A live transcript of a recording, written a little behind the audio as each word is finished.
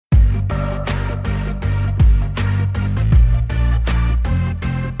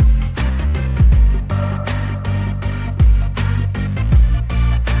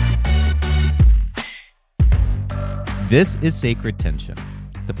This is Sacred Tension,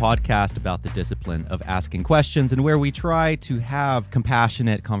 the podcast about the discipline of asking questions and where we try to have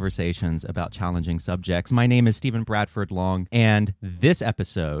compassionate conversations about challenging subjects. My name is Stephen Bradford Long, and this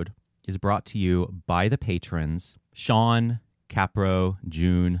episode is brought to you by the patrons Sean, Capro,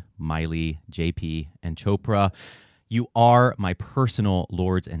 June, Miley, JP, and Chopra. You are my personal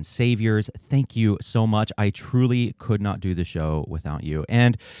lords and saviors. Thank you so much. I truly could not do the show without you.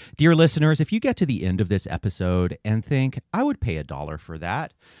 And dear listeners, if you get to the end of this episode and think, I would pay $1 for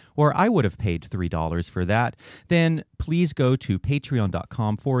that, or I would have paid $3 for that, then please go to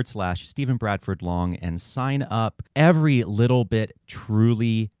patreon.com/Stephen Bradford Long and sign up. Every little bit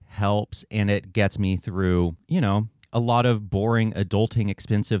truly helps, and it gets me through, a lot of boring, adulting,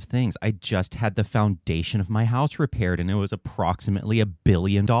 expensive things. I just had the foundation of my house repaired, and it was approximately $1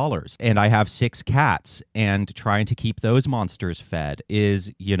 billion. And I have 6 cats, and trying to keep those monsters fed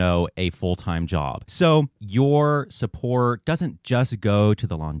is, a full-time job. So your support doesn't just go to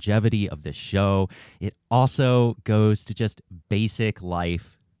the longevity of this show. It also goes to just basic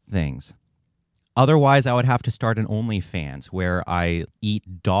life things. Otherwise, I would have to start an OnlyFans where I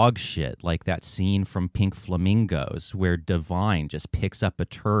eat dog shit, like that scene from Pink Flamingos where Divine just picks up a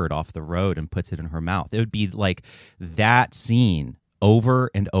turd off the road and puts it in her mouth. It would be like that scene over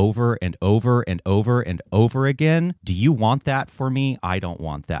and over and over and over and over again. Do you want that for me? I don't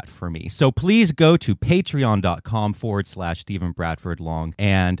want that for me. So please go to patreon.com/Stephen Bradford Long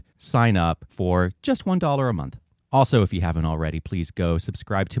and sign up for just $1 a month. Also, if you haven't already, please go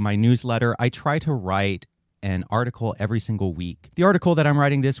subscribe to my newsletter. I try to write an article every single week. The article that I'm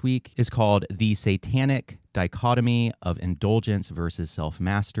writing this week is called The Satanic Dichotomy of Indulgence versus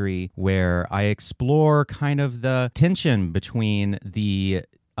Self-Mastery, where I explore kind of the tension between the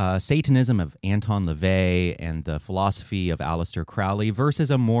Satanism of Anton LaVey and the philosophy of Aleister Crowley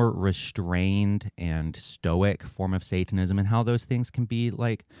versus a more restrained and stoic form of Satanism, and how those things can be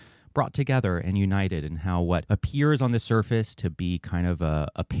brought together and united, and how what appears on the surface to be kind of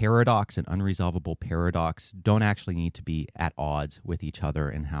a paradox, an unresolvable paradox, don't actually need to be at odds with each other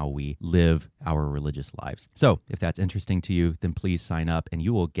in how we live our religious lives. So if that's interesting to you, then please sign up and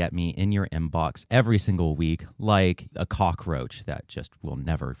you will get me in your inbox every single week like a cockroach that just will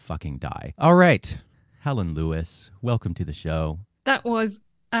never fucking die. All right, Helen Lewis, welcome to the show. That was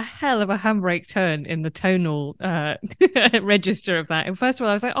a hell of a handbrake turn in the tonal register of that. And first of all,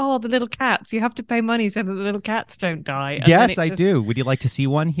 I was like, oh, the little cats. You have to pay money so that the little cats don't die. And yes, I do. Would you like to see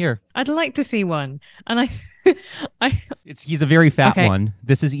one? Here. I'd like to see one. And he's a very fat one.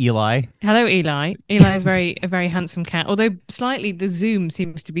 This is Eli. Hello, Eli. Eli is a very handsome cat, although slightly the zoom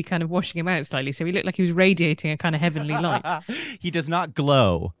seems to be kind of washing him out slightly. So he looked like he was radiating a kind of heavenly light. He does not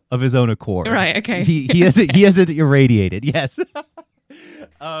glow of his own accord. Right, okay. He isn't irradiated, yes.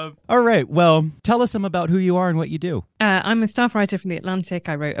 All right. Well, tell us some about who you are and what you do. I'm a staff writer from The Atlantic.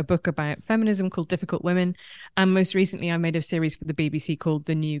 I wrote a book about feminism called Difficult Women. And most recently, I made a series for the BBC called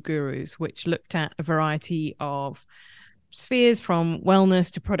The New Gurus, which looked at a variety of spheres from wellness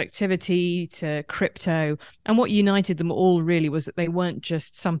to productivity to crypto. And what united them all really was that they weren't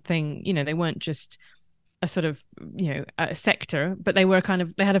just something, they weren't just a sort of, a sector, but they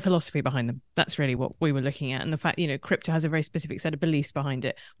had a philosophy behind them. That's really what we were looking at. And the fact, crypto has a very specific set of beliefs behind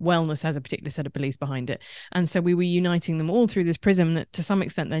it. Wellness has a particular set of beliefs behind it. And so we were uniting them all through this prism that to some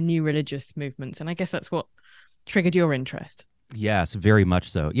extent they're new religious movements. And I guess that's what triggered your interest. Yes, very much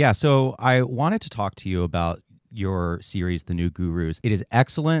so. Yeah. So I wanted to talk to you about your series, The New Gurus. It is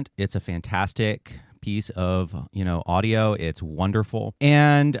excellent. It's a fantastic piece of, audio. It's wonderful.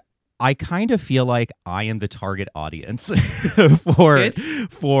 And I kind of feel like I am the target audience for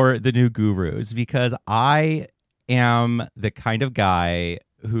The New Gurus, because I am the kind of guy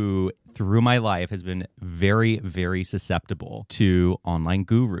who through my life has been very, very susceptible to online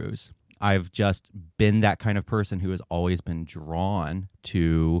gurus. I've just been that kind of person who has always been drawn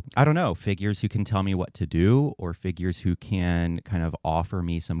to, figures who can tell me what to do, or figures who can kind of offer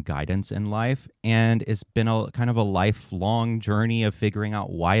me some guidance in life. And it's been a kind of a lifelong journey of figuring out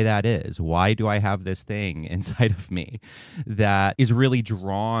why that is. Why do I have this thing inside of me that is really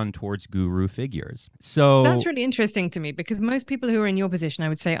drawn towards guru figures? So that's really interesting to me, because most people who are in your position, I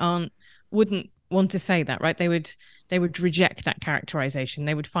would say, wouldn't want to say that, right? They would reject that characterization.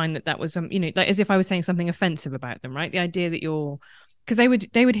 They would find that was like as if I was saying something offensive about them, right? The idea that because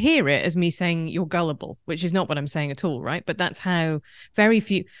they would hear it as me saying you're gullible, which is not what I'm saying at all, right? But that's how very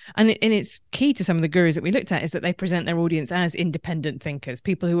few, and it's key to some of the gurus that we looked at, is that they present their audience as independent thinkers,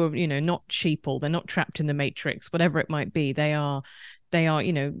 people who are not sheeple, they're not trapped in the matrix, whatever it might be. They are They are,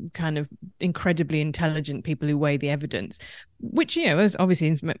 kind of incredibly intelligent people who weigh the evidence, which, as obviously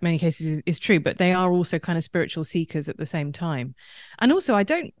in many cases is true, but they are also kind of spiritual seekers at the same time. And also,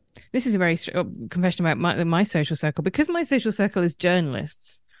 this is a very confession about my social circle, because my social circle is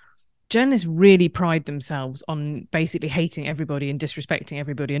journalists. Journalists really pride themselves on basically hating everybody and disrespecting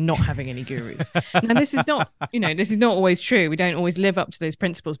everybody and not having any gurus. Now, this is not always true. We don't always live up to those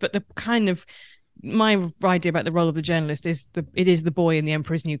principles, but the kind of my idea about the role of the journalist is it is the boy in the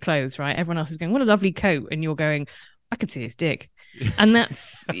emperor's new clothes, right? Everyone else is going, what a lovely coat, and you're going, I could see his dick. And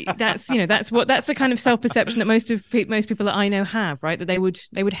that's the kind of self-perception that most people that I know have, right? That they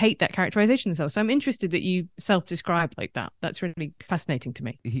would hate that characterization themselves. So I'm interested that you self-describe like that. That's really fascinating to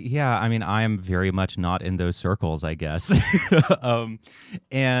me. Yeah, I mean, I am very much not in those circles, I guess.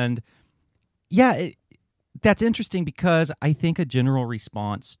 And yeah, that's interesting, because I think a general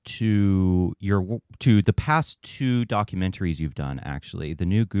response to the past two documentaries you've done, actually, the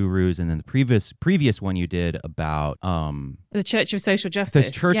New Gurus and then the previous one you did about the Church of Social Justice,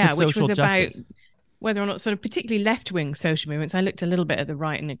 which was about whether or not sort of particularly left-wing social movements. I looked a little bit at the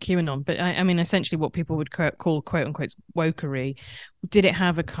right and at QAnon, but I mean, essentially what people would call quote unquote wokery. Did it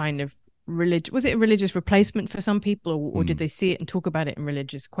have a kind of was it a religious replacement for some people, or did they see it and talk about it in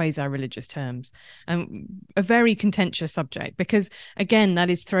quasi-religious terms? A very contentious subject, because again, that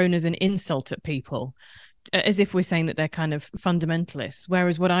is thrown as an insult at people, as if we're saying that they're kind of fundamentalists.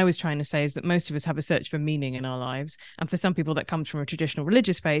 Whereas what I was trying to say is that most of us have a search for meaning in our lives. And for some people that comes from a traditional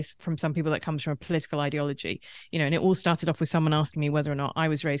religious faith, from some people that comes from a political ideology, and it all started off with someone asking me whether or not I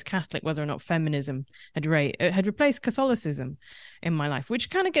was raised Catholic, whether or not feminism had replaced Catholicism in my life, which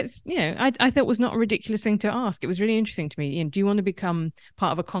kind of gets, I thought was not a ridiculous thing to ask. It was really interesting to me. Do you want to become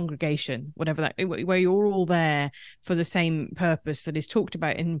part of a congregation, whatever that, where you're all there for the same purpose that is talked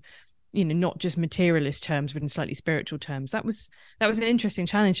about in, not just materialist terms, but in slightly spiritual terms? That was an interesting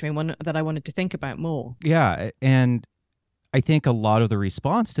challenge to me, one that I wanted to think about more. Yeah, and I think a lot of the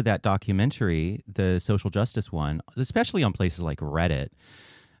response to that documentary, the social justice one, especially on places like Reddit,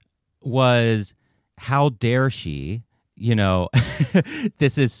 was, how dare she,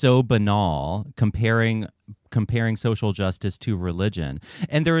 this is so banal, comparing social justice to religion.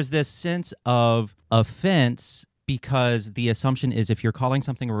 And there is this sense of offense, because the assumption is if you're calling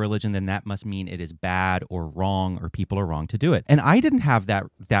something a religion, then that must mean it is bad or wrong, or people are wrong to do it. And I didn't have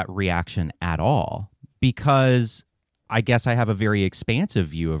that reaction at all, because I guess I have a very expansive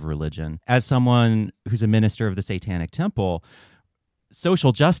view of religion. As someone who's a minister of the Satanic Temple,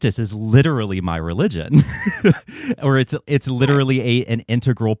 social justice is literally my religion, or it's literally an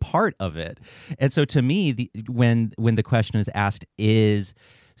integral part of it. And so to me, when the question is asked, is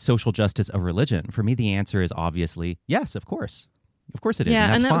social justice a religion? For me, the answer is obviously yes, of course. Of course it is.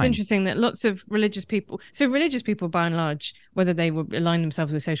 Yeah, and that fine. was interesting that lots of religious people, by and large, whether they would align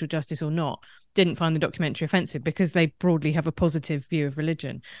themselves with social justice or not, didn't find the documentary offensive, because they broadly have a positive view of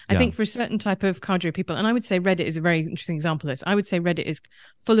religion. I think for a certain type of cadre people, and I would say Reddit is a very interesting example of this. I would say Reddit is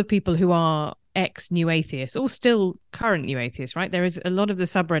full of people who are ex-new atheists, or still current new atheists, right? There is a lot of the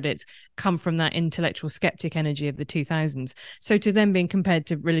subreddits come from that intellectual skeptic energy of the 2000s. So to them being compared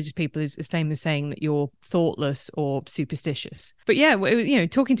to religious people is the same as saying that you're thoughtless or superstitious. But yeah,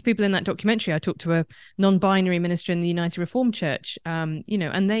 talking to people in that documentary, I talked to a non-binary minister in the United Reformed Church, and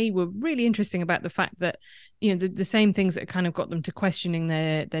they were really interesting about the fact that the same things that kind of got them to questioning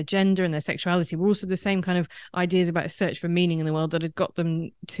their gender and their sexuality were also the same kind of ideas about a search for meaning in the world that had got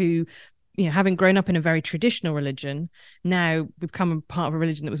them to, having grown up in a very traditional religion, now become a part of a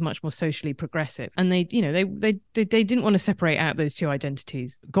religion that was much more socially progressive. And they didn't want to separate out those two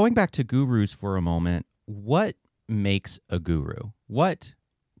identities. Going back to gurus for a moment, what makes a guru? What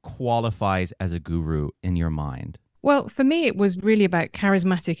qualifies as a guru in your mind? Well, for me, it was really about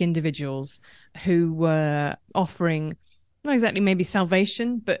charismatic individuals who were offering, not exactly maybe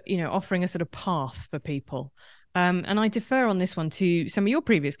salvation, but, offering a sort of path for people. And I defer on this one to some of your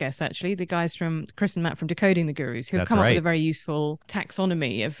previous guests, actually, the guys from Chris and Matt from Decoding the Gurus, who have come up with a very useful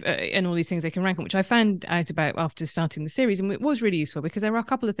taxonomy of and all these things they can rank on, which I found out about after starting the series. And it was really useful, because there are a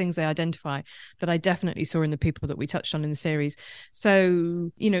couple of things they identify that I definitely saw in the people that we touched on in the series.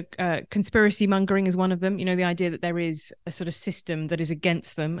 So, conspiracy mongering is one of them, the idea that there is a sort of system that is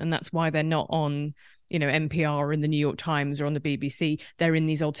against them, and that's why they're not on NPR and the New York Times or on the BBC. They're in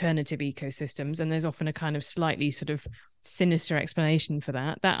these alternative ecosystems, and there's often a kind of slightly sort of sinister explanation for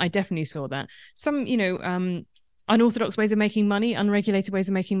that. I definitely saw that. Some, unorthodox ways of making money, unregulated ways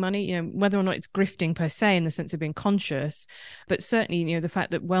of making money, whether or not it's grifting per se in the sense of being conscious, but certainly, the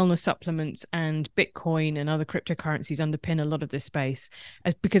fact that wellness supplements and Bitcoin and other cryptocurrencies underpin a lot of this space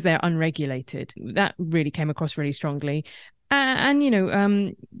because they're unregulated. That really came across really strongly.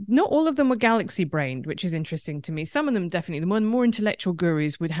 And not all of them were galaxy brained, which is interesting to me. Some of them definitely, the more intellectual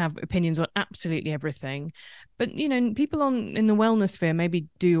gurus would have opinions on absolutely everything, but people in the wellness sphere maybe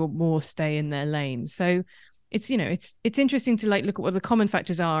do more stay in their lane. So it's interesting to look at what the common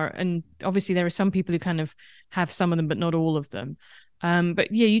factors are, and obviously there are some people who kind of have some of them but not all of them.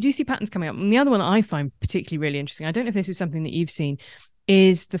 But yeah, you do see patterns coming up. And the other one I find particularly really interesting, I don't know if this is something that you've seen,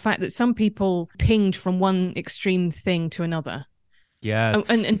 is the fact that some people pinged from one extreme thing to another. Yes.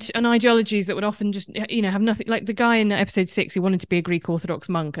 And ideologies that would often just, have nothing, like the guy in episode 6 who wanted to be a Greek Orthodox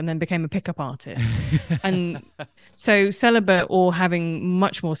monk and then became a pickup artist. And so celibate or having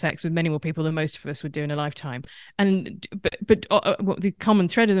much more sex with many more people than most of us would do in a lifetime. And but the common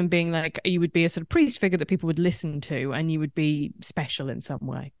thread of them being like, you would be a sort of priest figure that people would listen to, and you would be special in some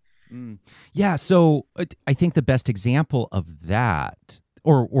way. Yeah, so I think the best example of that,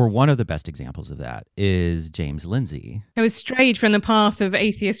 or one of the best examples of that, is James Lindsay. He was strayed from the path of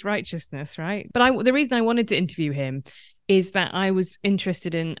atheist righteousness, right? But the reason I wanted to interview him is that I was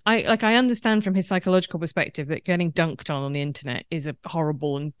interested in, I understand from his psychological perspective that getting dunked on the internet is a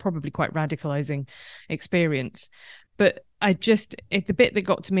horrible and probably quite radicalizing experience. But the bit that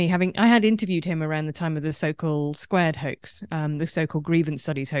got to me, I had interviewed him around the time of the so-called Squared hoax, the so-called grievance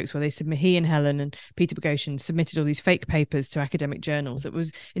studies hoax, where he and Helen and Peter Boghossian submitted all these fake papers to academic journals that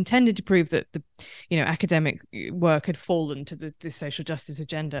was intended to prove that the academic work had fallen to the social justice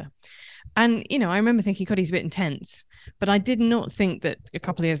agenda. And I remember thinking, God, he's a bit intense, but I did not think that a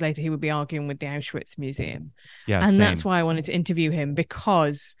couple of years later he would be arguing with the Auschwitz Museum. Yeah, and same. That's why I wanted to interview him,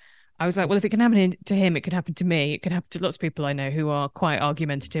 because I was like, well, if it can happen to him, it could happen to me. It could happen to lots of people I know who are quite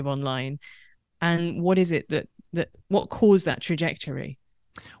argumentative online. And what is it what caused that trajectory?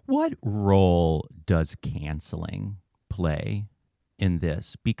 What role does canceling play in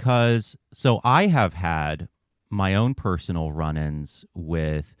this? Because so I have had my own personal run-ins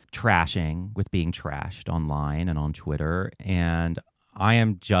with being trashed online and on Twitter, and I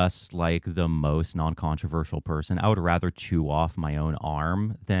am just like the most non-controversial person. I would rather chew off my own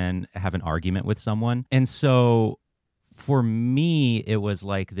arm than have an argument with someone. And so for me, it was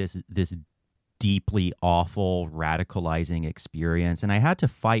like this deeply awful, radicalizing experience. And I had to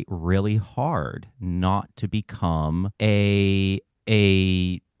fight really hard not to become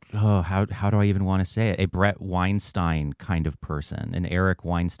how do I even want to say it? A Brett Weinstein kind of person, an Eric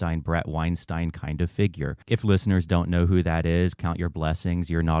Weinstein, Brett Weinstein kind of figure. If listeners don't know who that is, count your blessings.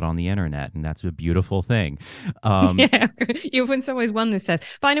 You're not on the internet, and that's a beautiful thing. Yeah, you've in some ways won this test.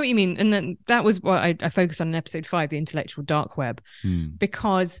 But I know what you mean. And then that was what I focused on in episode 5, the intellectual dark web,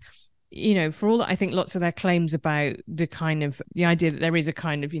 because for all that I think lots of their claims about the idea that there is a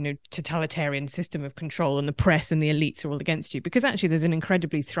kind of, totalitarian system of control and the press and the elites are all against you, because actually there's an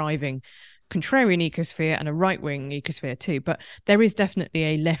incredibly thriving contrarian ecosphere and a right-wing ecosphere too. But there is definitely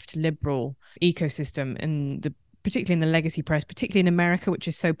a left liberal ecosystem particularly in the legacy press, particularly in America, which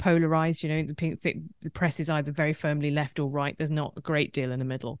is so polarized. The press is either very firmly left or right. There's not a great deal in the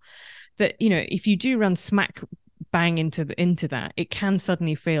middle. That, if you do run smack bang into that, it can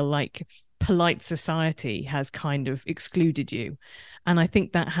suddenly feel like polite society has kind of excluded you. And I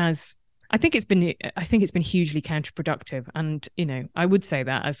think it's been hugely counterproductive. And I would say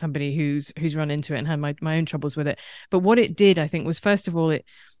that as somebody who's run into it and had my own troubles with it. But what it did, I think, was, first of all,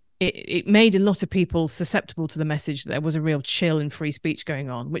 it made a lot of people susceptible to the message that there was a real chill and free speech going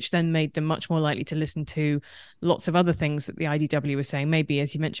on, which then made them much more likely to listen to lots of other things that the IDW was saying. Maybe,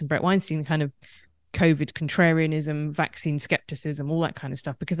 as you mentioned, Brett Weinstein, kind of COVID contrarianism, vaccine skepticism, all that kind of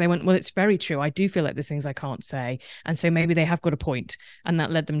stuff, because they went, well, it's very true. I do feel like there's things I can't say. And so maybe they have got a point, and that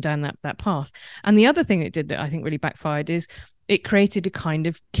led them down that path. And the other thing it did that I think really backfired is it created a kind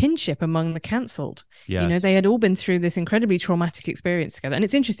of kinship among the cancelled. Yes. They had all been through this incredibly traumatic experience together. And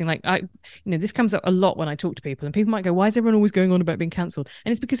it's interesting, this comes up a lot when I talk to people, and people might go, why is everyone always going on about being cancelled?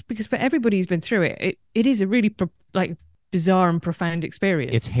 And it's because for everybody who's been through it, it is a really bizarre and profound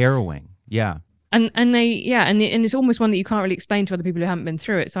experience. It's harrowing. Yeah. And it's almost one that you can't really explain to other people who haven't been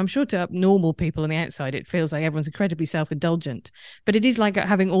through it. So I'm sure to normal people on the outside, it feels like everyone's incredibly self-indulgent. But it is like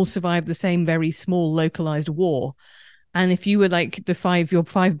having all survived the same very small localized war. And if you were like your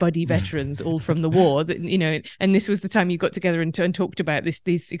five buddy veterans all from the war, and this was the time you got together and talked about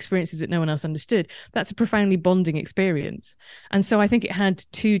these experiences that no one else understood, that's a profoundly bonding experience. And so I think it had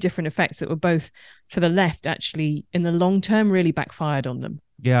two different effects that were both, for the left, actually in the long term, really backfired on them.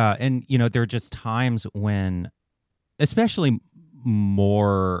 Yeah. And, there are just times when, especially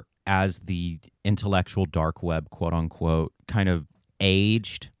more as the intellectual dark web, quote unquote, kind of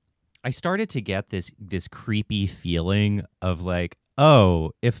aged, I started to get this creepy feeling of like,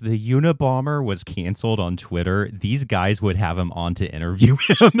 oh, if the Unabomber was canceled on Twitter, these guys would have him on to interview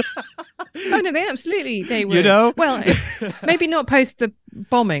him. Oh no, they would. You know? Well, maybe not post the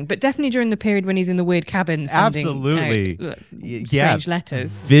bombing, but definitely during the period when he's in the weird cabin sending Absolutely. out, Yeah. strange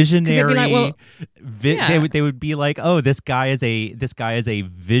letters. Visionary. Like, well, yeah. They would be like, oh, this guy is a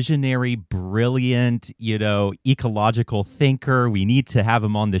visionary, brilliant, ecological thinker. We need to have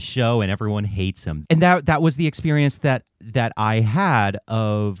him on the show, and everyone hates him. And that was the experience that I had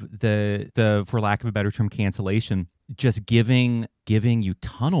of the for lack of a better term, cancellation, just giving you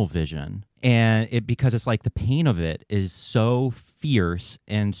tunnel vision. And because it's like the pain of it is so fierce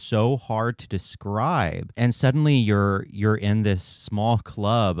and so hard to describe, and suddenly you're in this small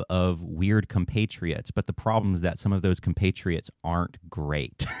club of weird compatriots, but the problem is that some of those compatriots aren't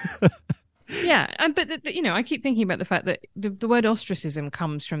great. Yeah, but I keep thinking about the fact that the word ostracism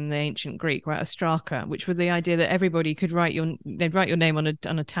comes from the ancient Greek, right? Ostraka, which was the idea that everybody could they'd write your name on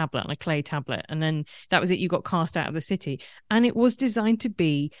a tablet, on a clay tablet, and then that was it. You got cast out of the city, and it was designed to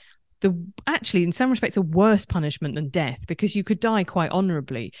be actually in some respects a worse punishment than death, because you could die quite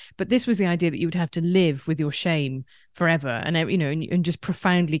honorably, but this was the idea that you would have to live with your shame forever, and and just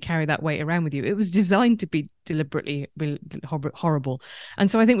profoundly carry that weight around with you. It was designed to be deliberately horrible.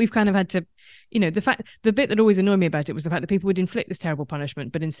 And so I think we've kind of had to, the bit that always annoyed me about it was the fact that people would inflict this terrible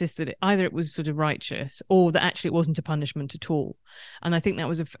punishment but insist that either it was sort of righteous or that actually it wasn't a punishment at all. And I think that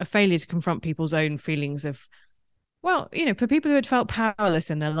was a failure to confront people's own feelings of, well, for people who had felt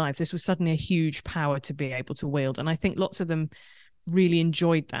powerless in their lives, this was suddenly a huge power to be able to wield. And I think lots of them really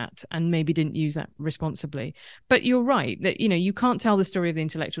enjoyed that and maybe didn't use that responsibly. But you're right that, you can't tell the story of the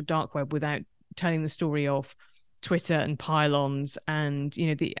intellectual dark web without telling the story of Twitter and pylons and,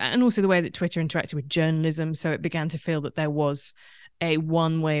 and also the way that Twitter interacted with journalism. So it began to feel that there was a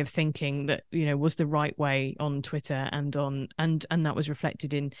one way of thinking that was the right way on Twitter and that was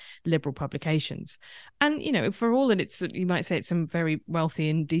reflected in liberal publications. And for all that it's, you might say it's some very wealthy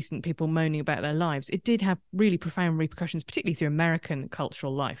and decent people moaning about their lives, it did have really profound repercussions, particularly through American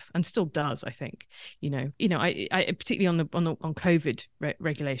cultural life, and still does, I think. I particularly on COVID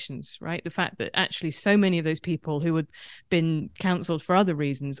regulations, right? The fact that actually so many of those people who had been cancelled for other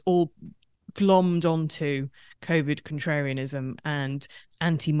reasons all glommed onto COVID contrarianism and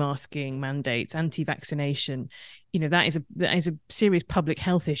anti-masking mandates, anti-vaccination. That is a serious public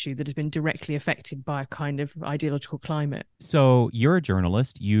health issue that has been directly affected by a kind of ideological climate. So you're a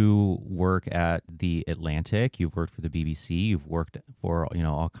journalist. You work at The Atlantic. You've worked for the BBC. You've worked for,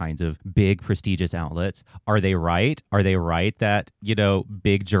 all kinds of big prestigious outlets. Are they right? Are they right that,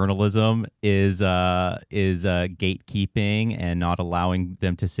 big journalism is gatekeeping and not allowing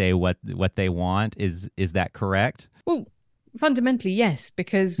them to say what they want? Is that correct? Well, fundamentally, yes,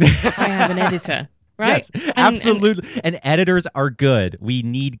 because I have an editor. Right? Yes, absolutely. And editors are good. We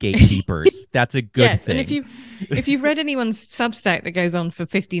need gatekeepers. That's a good thing. And if you've read anyone's Substack that goes on for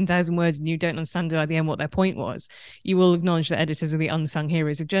 15,000 words and you don't understand by the end what their point was, you will acknowledge that editors are the unsung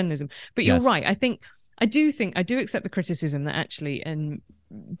heroes of journalism. But you're right. I do accept the criticism that actually, and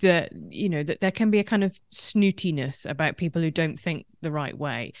that there can be a kind of snootiness about people who don't think the right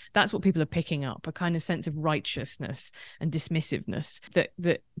way. That's what people are picking up, a kind of sense of righteousness and dismissiveness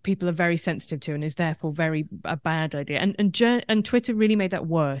that people are very sensitive to, and is therefore a bad idea. And Twitter really made that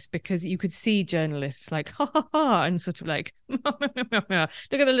worse, because you could see journalists like ha ha ha and sort of like look at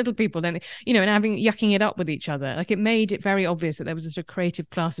the little people, then and yucking it up with each other. Like, it made it very obvious that there was a creative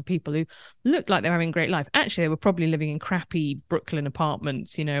class of people who looked like they were having a great life. Actually, they were probably living in crappy Brooklyn apartments,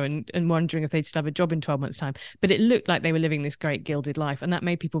 and wondering if they'd still have a job in 12 months' time. But it looked like they were living this great gilded life, and that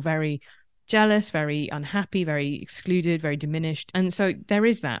made people very jealous, very unhappy, very excluded, very diminished. And so there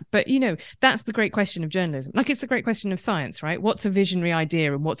is that. But, that's the great question of journalism. Like, it's the great question of science, right? What's a visionary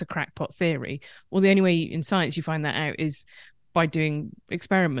idea and what's a crackpot theory? Well, the only way in science you find that out is by doing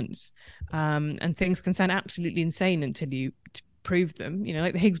experiments. And things can sound absolutely insane until you prove them,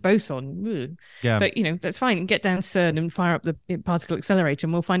 like the Higgs boson. Ugh. Yeah. But, that's fine. Get down CERN and fire up the particle accelerator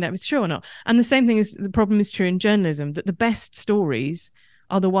and we'll find out if it's true or not. And the same thing is, the problem is true in journalism, that the best stories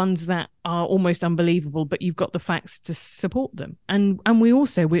are the ones that are almost unbelievable, but you've got the facts to support them. And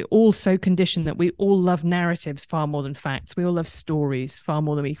we're all so conditioned that we all love narratives far more than facts. We all love stories far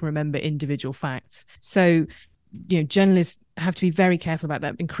more than we can remember individual facts. So, journalists have to be very careful about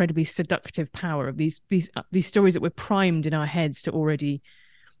that incredibly seductive power of these stories that we're primed in our heads to already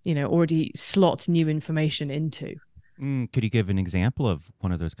slot new information into. Could you give an example of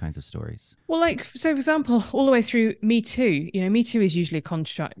one of those kinds of stories? Well, for example, all the way through Me Too. Me Too is usually a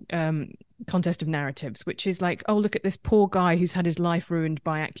construct contest of narratives, which is like, oh, look at this poor guy who's had his life ruined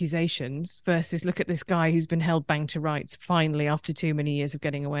by accusations versus look at this guy who's been held bang to rights finally after too many years of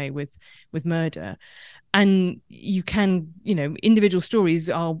getting away with murder. And you can, individual stories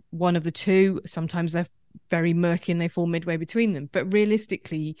are one of the two. Sometimes they're very murky and they fall midway between them. But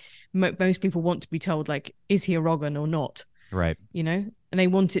realistically, most people want to be told, like, is he a wrong 'un or not? Right. And they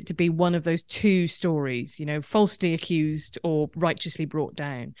want it to be one of those two stories, falsely accused or righteously brought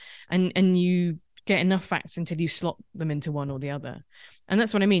down. And you get enough facts until you slot them into one or the other. And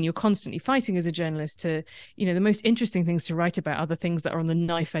that's what I mean. You're constantly fighting as a journalist to, the most interesting things to write about are the things that are on the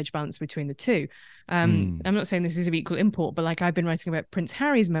knife edge balance between the two. I'm not saying this is of equal import, but like I've been writing about Prince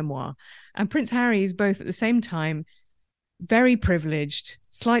Harry's memoir, and Prince Harry is both at the same time very privileged,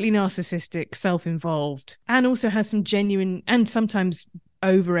 slightly narcissistic, self-involved, and also has some genuine and sometimes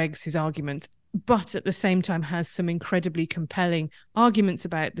over-eggs his arguments, but at the same time has some incredibly compelling arguments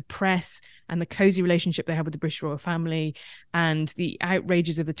about the press and the cozy relationship they have with the British royal family and the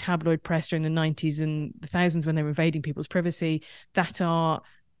outrages of the tabloid press during the 90s and the thousands when they were invading people's privacy that are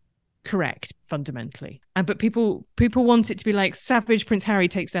correct fundamentally. But people want it to be like savage Prince Harry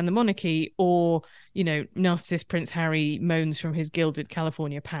takes down the monarchy, or narcissist Prince Harry moans from his gilded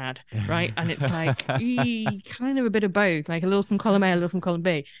California pad, right? And it's like kind of a bit of both, like a little from column A, a little from column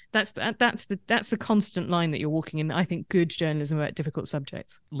B. That's the constant line that you're walking in. I think good journalism about difficult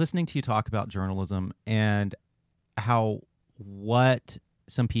subjects. Listening to you talk about journalism and how what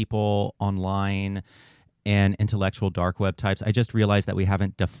some people online and intellectual dark web types. I just realized that we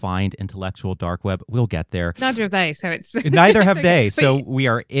haven't defined intellectual dark web. We'll get there. Neither have they, so it's neither have they. So we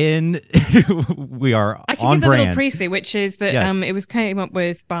are in. We are I can on give the brand. little précis, which is that Yes. It was came up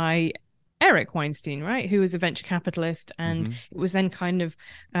with by Eric Weinstein, right, who was a venture capitalist, and it was then kind of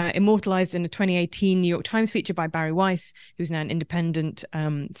immortalized in a 2018 New York Times feature by Barry Weiss, who's now an independent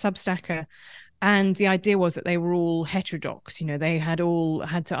Substacker. And the idea was that they were all heterodox. They had all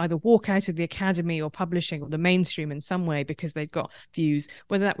had to either walk out of the academy or publishing or the mainstream in some way because they'd got views,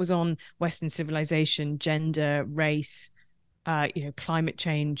 whether that was on Western civilization, gender, race, climate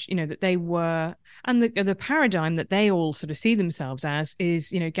change, that they were, and the paradigm that they all sort of see themselves as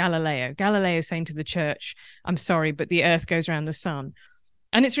is, Galileo saying to the church, I'm sorry, but the earth goes around the sun.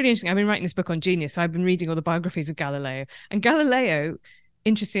 And it's really interesting. I've been writing this book on genius, so I've been reading all the biographies of Galileo. And Galileo,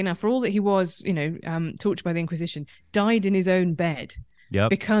 interesting enough, for all that he was, tortured by the Inquisition, died in his own bed.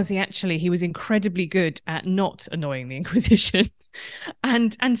 Yep. Because he was incredibly good at not annoying the Inquisition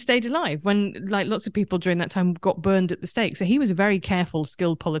and stayed alive when, like, lots of people during that time got burned at the stake. So he was a very careful,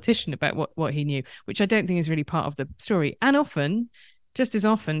 skilled politician about what he knew, which I don't think is really part of the story. And often, just as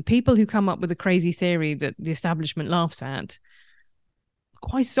often, people who come up with a crazy theory that the establishment laughs at,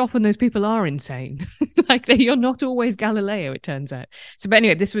 quite often those people are insane. Like you're not always Galileo, it turns out. So, but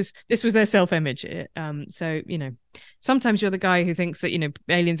anyway, this was their self-image. So, sometimes you're the guy who thinks that,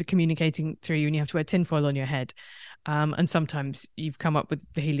 aliens are communicating through you and you have to wear tinfoil on your head. And sometimes you've come up with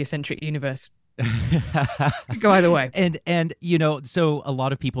the heliocentric universe. Go either way. And so a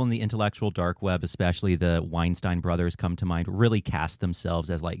lot of people in the intellectual dark web, especially the Weinstein brothers come to mind, really cast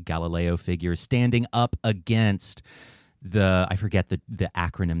themselves as like Galileo figures standing up against I forget the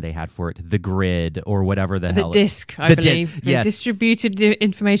acronym they had for it, the grid or whatever the hell. The DISC, I believe. Yes. Distributed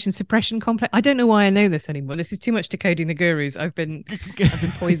Information Suppression Complex. I don't know why I know this anymore. This is too much decoding the gurus. I've been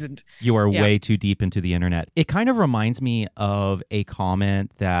poisoned. You are way too deep into the internet. It kind of reminds me of a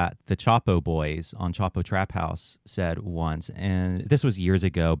comment that the Chapo boys on Chapo Trap House said once. And this was years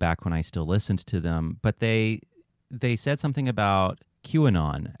ago, back when I still listened to them. But they said something about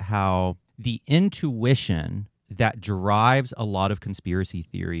QAnon, how the intuition that drives a lot of conspiracy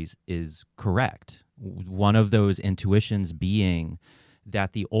theories is correct. One of those intuitions being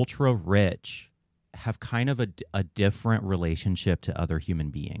that the ultra rich have kind of a different relationship to other human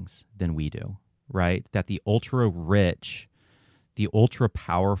beings than we do, right? That the ultra rich, the ultra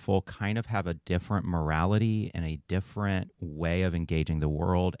powerful kind of have a different morality and a different way of engaging the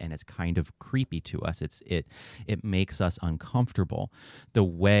world, and it's kind of creepy to us. It makes us uncomfortable. The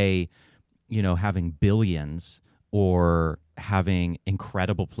way having billions or having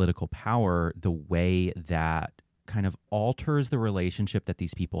incredible political power, the way that kind of alters the relationship that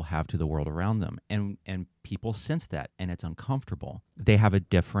these people have to the world around them. And people sense that, and it's uncomfortable. They have a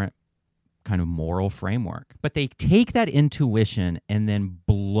different kind of moral framework. But they take that intuition and then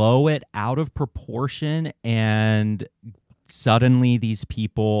blow it out of proportion, and suddenly these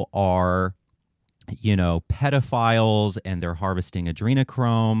people are pedophiles and they're harvesting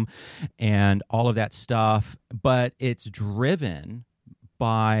adrenochrome and all of that stuff. But it's driven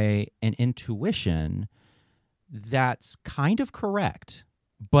by an intuition that's kind of correct,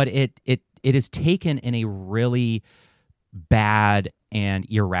 but it it is taken in a really bad and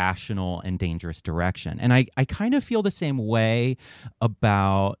irrational and dangerous direction. And I kind of feel the same way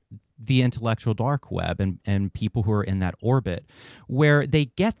about the intellectual dark web and people who are in that orbit, where they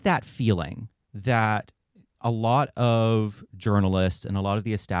get that feeling that a lot of journalists and a lot of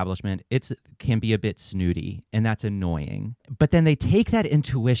the establishment, can be a bit snooty, and that's annoying. But then they take that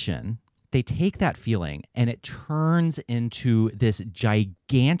intuition, they take that feeling, and it turns into this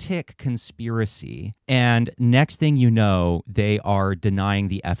gigantic conspiracy. And next thing you know, they are denying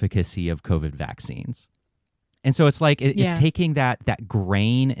the efficacy of COVID vaccines. And so it's like it's taking that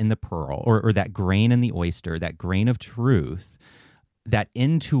grain in the pearl or that grain in the oyster, that grain of truth, that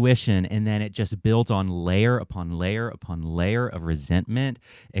intuition, and then it just builds on layer upon layer upon layer of resentment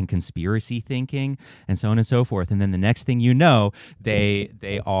and conspiracy thinking and so on and so forth. And then the next thing you know, they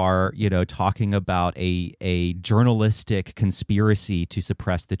are, talking about a journalistic conspiracy to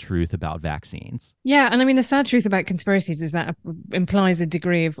suppress the truth about vaccines. Yeah, and I mean the sad truth about conspiracies is that it implies a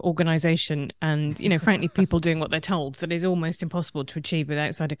degree of organization and, frankly, people doing what they're told that is almost impossible to achieve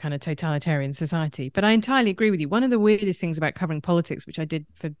outside a kind of totalitarian society. But I entirely agree with you. One of the weirdest things about covering politics, which I did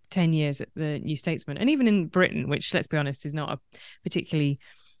for 10 years at the New Statesman, and even in Britain, which, let's be honest, is not a particularly,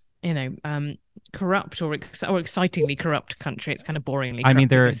 corrupt or excitingly corrupt country. It's kind of boringly corrupt. I mean,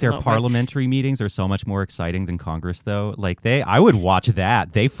 their parliamentary meetings are so much more exciting than Congress, though. Like I would watch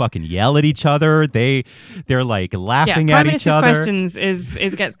that. They fucking yell at each other. They're like laughing at each other. Prime Minister's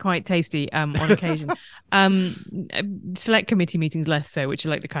questions gets quite tasty on occasion. Select committee meetings less so, which are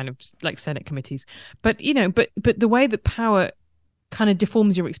like the kind of like Senate committees. But but the way that power kind of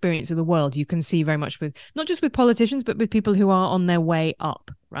deforms your experience of the world, you can see very much with not just with politicians, but with people who are on their way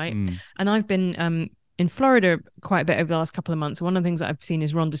up, right? And I've been in Florida quite a bit over the last couple of months. One of the things that I've seen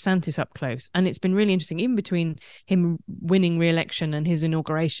is Ron DeSantis up close, and it's been really interesting, even between him winning re-election and his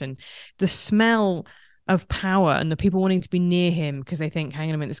inauguration, the smell of power and the people wanting to be near him because they think, hang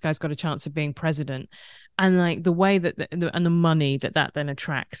on a minute, this guy's got a chance of being president. And like the way that and the money that then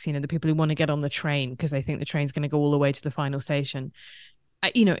attracts, the people who want to get on the train because they think the train's going to go all the way to the final station.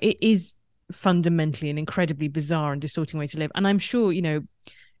 It is fundamentally an incredibly bizarre and distorting way to live. And I'm sure,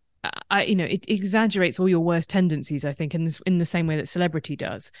 it exaggerates all your worst tendencies, I think, in the same way that celebrity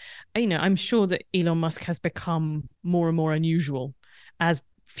does. I'm sure that Elon Musk has become more and more unusual as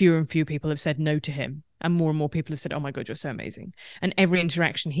fewer and fewer people have said no to him. And more people have said, oh my God, you're so amazing. And every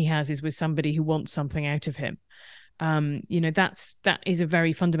interaction he has is with somebody who wants something out of him. That is a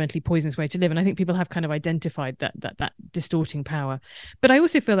very fundamentally poisonous way to live. And I think people have kind of identified that distorting power. But I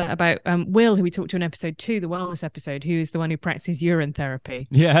also feel that about Will, who we talked to in episode 2, the wellness episode, who is the one who practices urine therapy.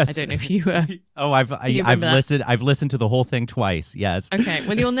 Yes. I don't know if you I've listened to the whole thing twice. Yes. Okay.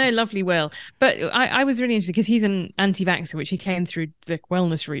 Well, you'll know lovely Will. But I was really interested because he's an anti-vaxxer, which he came through the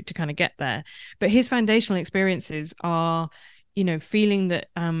wellness route to kind of get there. But his foundational experiences are, feeling that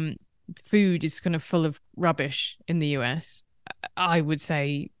food is kind of full of rubbish in the US. I would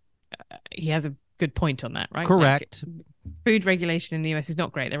say he has a good point on that, right? Correct. Like, food regulation in the US is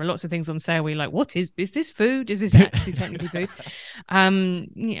not great. There are lots of things on sale where you're like, what is this food? Is this actually technically food? I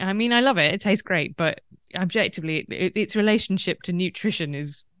mean, I love it. It tastes great, but objectively, its relationship to nutrition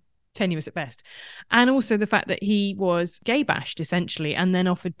is tenuous at best. And also the fact that he was gay bashed essentially and then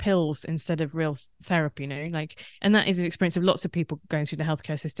offered pills instead of real therapy, and that is an experience of lots of people going through the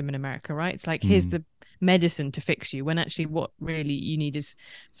healthcare system in America, right? It's like, here's the medicine to fix you, when actually what really you need is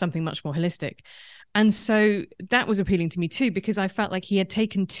something much more holistic. And so that was appealing to me too, because I felt like he had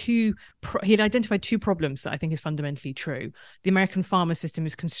identified two problems that I think is fundamentally true. The American pharma system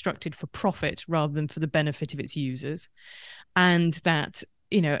is constructed for profit rather than for the benefit of its users. And that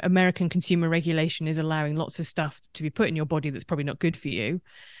American consumer regulation is allowing lots of stuff to be put in your body that's probably not good for you.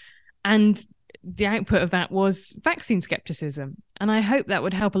 And the output of that was vaccine skepticism. And I hope that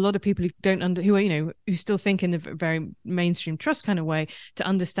would help a lot of people who still think in a very mainstream trust kind of way to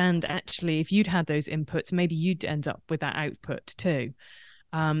understand, actually, if you'd had those inputs, maybe you'd end up with that output too.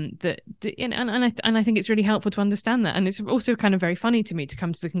 And I think it's really helpful to understand that. And it's also kind of very funny to me to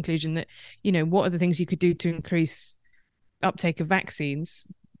come to the conclusion that, what are the things you could do to increase uptake of vaccines,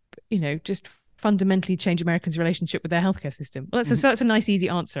 just fundamentally change Americans' relationship with their healthcare system. Well, that's a nice, easy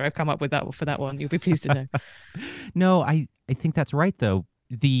answer I've come up with for that one. You'll be pleased to know. No, I think that's right, though.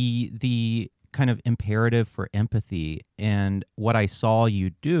 The kind of imperative for empathy, and what I saw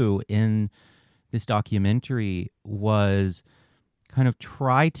you do in this documentary was kind of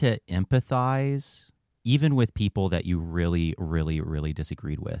try to empathize even with people that you really, really, really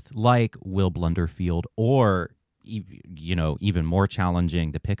disagreed with, like Will Blunderfield, or even more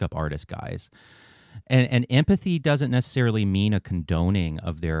challenging, the pickup artist guys. And empathy doesn't necessarily mean a condoning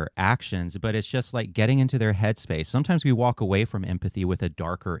of their actions, but it's just like getting into their headspace. Sometimes we walk away from empathy with a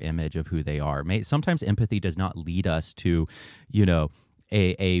darker image of who they are. Sometimes empathy does not lead us to,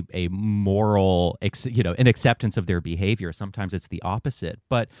 a moral, an acceptance of their behavior. Sometimes it's the opposite.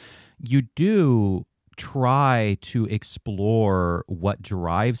 But you do try to explore what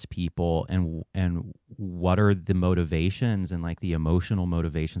drives people and what are the motivations and like the emotional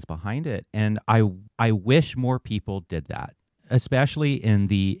motivations behind it. And I wish more people did that, especially in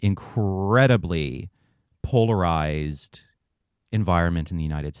the incredibly polarized environment in the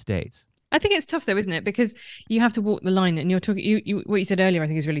United States. I think it's tough though, isn't it? Because you have to walk the line, and you're talking. You what you said earlier, I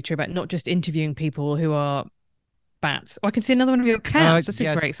think, is really true about not just interviewing people who are bats. Oh, I can see another one of your cats. That's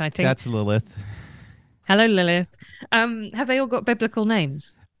yes, very exciting. That's Lilith. Hello, Lilith. Have they all got biblical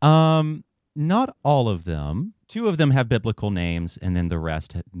names? Not all of them. 2 of them have biblical names, and then the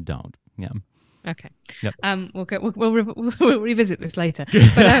rest don't. Yeah. Okay. Yep. We'll revisit this later.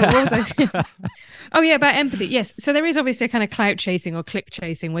 But what was I? Oh yeah, about empathy. Yes. So there is obviously a kind of clout chasing or click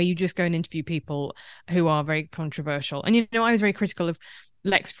chasing where you just go and interview people who are very controversial. And I was very critical of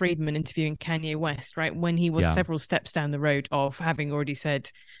Lex Friedman interviewing Kanye West, right, when he was several steps down the road of having already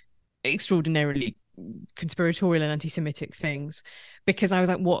said extraordinarily conspiratorial and anti-Semitic things, because I was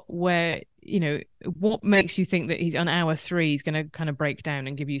like, what makes you think that he's on hour 3 he's going to kind of break down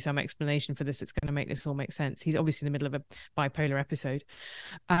and give you some explanation for this that's going to make this all make sense? He's obviously in the middle of a bipolar episode,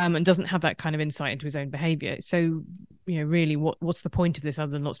 and doesn't have that kind of insight into his own behavior. So really what's the point of this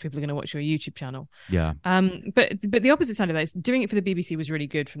other than lots of people are going to watch your YouTube channel? But the opposite side of that is doing it for the BBC was really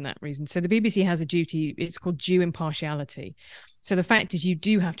good from that reason. So the BBC has a duty, it's called due impartiality. So the fact is you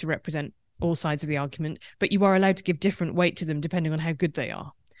do have to represent all sides of the argument, but you are allowed to give different weight to them depending on how good they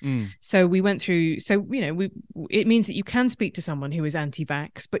are. So we went through, it means that you can speak to someone who is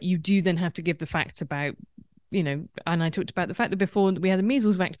anti-vax, but you do then have to give the facts about, and I talked about the fact that before we had the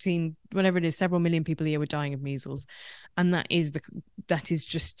measles vaccine, whatever it is, several million people a year were dying of measles. And that is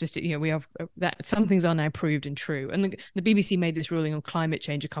just we have that some things are now proved and true. And the BBC made this ruling on climate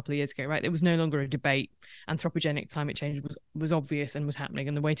change a couple of years ago, right? There was no longer a debate. Anthropogenic climate change was obvious and was happening,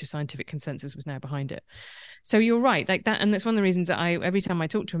 and the weight of scientific consensus was now behind it. So you're right, like that, and that's one of the reasons that every time I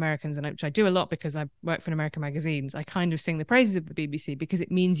talk to Americans, and which I do a lot because I work for American magazines, I kind of sing the praises of the BBC because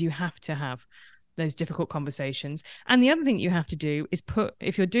it means you have to have those difficult conversations. And the other thing you have to do is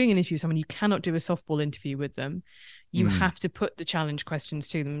if you're doing an interview with someone, you cannot do a softball interview with them. You have to put the challenge questions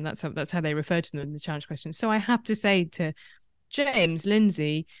to them. That's how they refer to them, the challenge questions. So I have to say to James,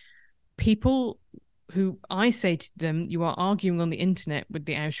 Lindsay, people who I say to them, you are arguing on the internet with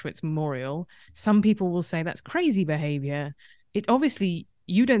the Auschwitz Memorial. Some people will say that's crazy behavior. It obviously,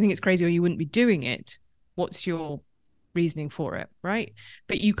 you don't think it's crazy or you wouldn't be doing it. What's your reasoning for it, right?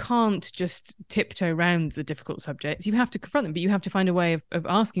 But you can't just tiptoe around the difficult subjects. You have to confront them, but you have to find a way of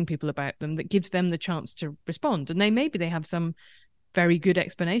asking people about them that gives them the chance to respond. And maybe they have some very good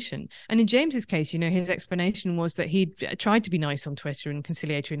explanation. And in James's case, his explanation was that he'd tried to be nice on Twitter and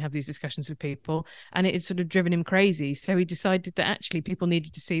conciliatory and have these discussions with people, and it had sort of driven him crazy. So he decided that actually people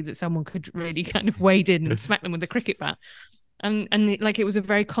needed to see that someone could really kind of wade in and smack them with a cricket bat. And like it was a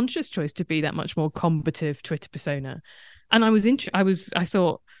very conscious choice to be that much more combative Twitter persona. And I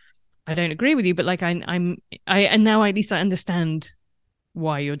thought, I don't agree with you, but like and now at least I understand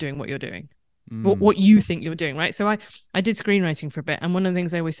why you're doing what you're doing. What you think you're doing, right? So I did screenwriting for a bit, and one of the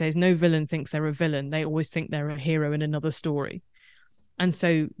things I always say is no villain thinks they're a villain. They always think they're a hero in another story. And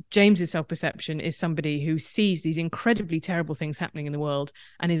so James's self-perception is somebody who sees these incredibly terrible things happening in the world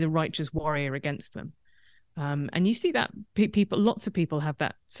and is a righteous warrior against them. And you see that lots of people have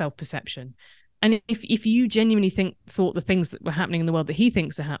that self-perception. And if you genuinely thought the things that were happening in the world that he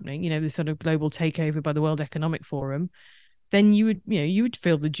thinks are happening, this sort of global takeover by the World Economic Forum, then you would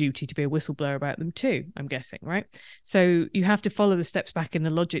feel the duty to be a whistleblower about them too, I'm guessing, right? So you have to follow the steps back in the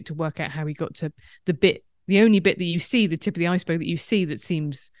logic to work out how he got to the only bit that you see, the tip of the iceberg that you see that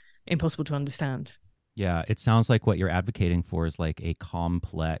seems impossible to understand. Yeah, it sounds like what you're advocating for is like a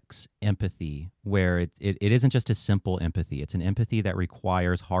complex empathy where it isn't just a simple empathy. It's an empathy that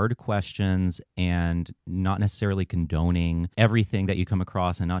requires hard questions and not necessarily condoning everything that you come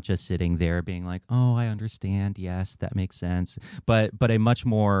across and not just sitting there being like, oh, I understand. Yes, that makes sense. But a much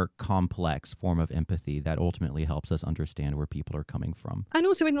more complex form of empathy that ultimately helps us understand where people are coming from. And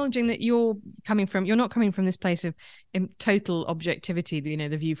also acknowledging that you're not coming from this place of total objectivity,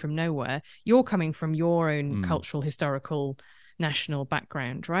 the view from nowhere. You're coming from your own cultural, historical, national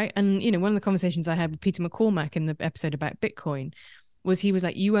background, right? And one of the conversations I had with Peter McCormack in the episode about Bitcoin was he was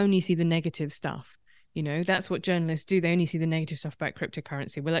like, you only see the negative stuff. You know, that's what journalists do. They only see the negative stuff about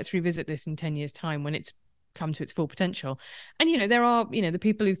cryptocurrency. Well, let's revisit this in 10 years' time when it's come to its full potential. And, you know, there are, you know, the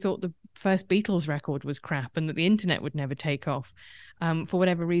people who thought the first Beatles record was crap and that the internet would never take off, for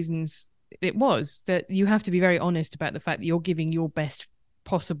whatever reasons it was. That you have to be very honest about the fact that you're giving your best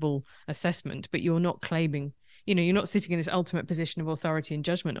possible assessment, but you're not claiming, you know, you're not sitting in this ultimate position of authority and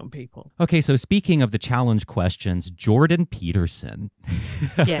judgment on people. Okay, so speaking of the challenge questions, Jordan Peterson.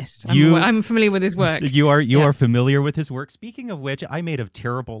 Yes, I'm familiar with his work. You are familiar with his work. Speaking of which, I made a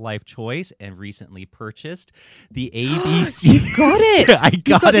terrible life choice and recently purchased the ABC. You got it. I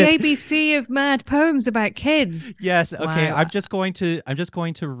got it. The ABC of mad poems about kids. Yes. Okay. Wow. I'm just going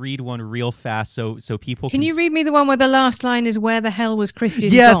to read one real fast so people can you read me the one where the last line is "Where the hell was Christian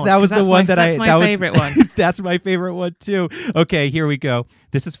God"? Yes, that was the one that's my favorite one. That's my favorite one too. Okay, here we go.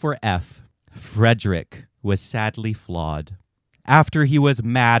 This is for F. Frederick was sadly flawed after he was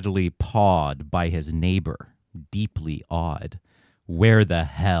madly pawed by his neighbor, deeply awed. Where the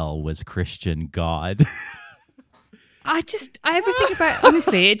hell was Christian God? I ever think about,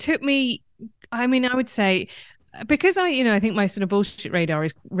 honestly, it took me, I mean, I would say, because I think my sort of bullshit radar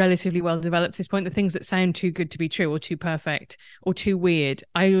is relatively well developed at this point. The things that sound too good to be true or too perfect or too weird,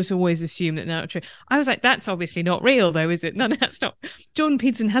 I always assume that they're not true. I was like, that's obviously not real though, is it? No, that's not. Jordan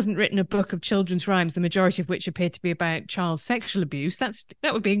Peterson hasn't written a book of children's rhymes, the majority of which appear to be about child sexual abuse. That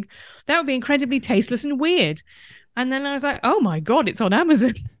would be incredibly tasteless and weird. And then I was like, oh my God, it's on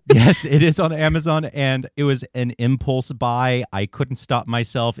Amazon. Yes, it is on Amazon, and it was an impulse buy. I couldn't stop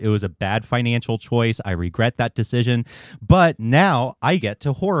myself. It was a bad financial choice. I regret that decision. But now I get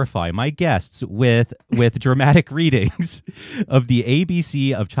to horrify my guests with dramatic readings of the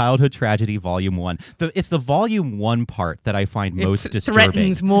ABC of Childhood Tragedy, Volume 1. It's the Volume 1 part that I find most disturbing.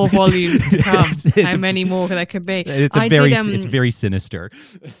 Threatens more volumes to come. How many more there could be? It's very sinister.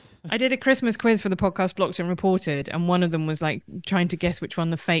 I did a Christmas quiz for the podcast Blocked and Reported, and one of them was like trying to guess which one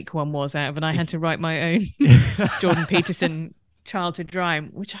the fake one was out of, and I had to write my own Jordan Peterson childhood rhyme,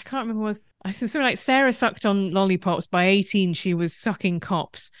 which I can't remember was. I was sort of like Sarah sucked on lollipops. By 18, she was sucking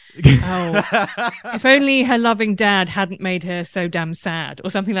cops. Oh, if only her loving dad hadn't made her so damn sad, or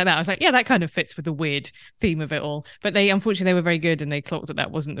something like that. I was like, yeah, that kind of fits with the weird theme of it all. But unfortunately, they were very good, and they clocked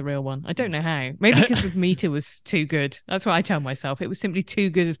that wasn't the real one. I don't know how. Maybe because the meter was too good. That's what I tell myself. It was simply too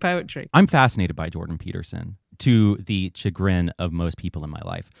good as poetry. I'm fascinated by Jordan Peterson, to the chagrin of most people in my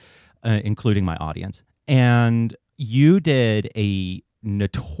life, including my audience. And you did a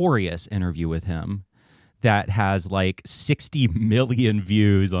notorious interview with him that has like 60 million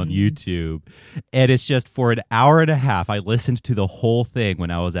views on YouTube. And it's just for an hour and a half. I listened to the whole thing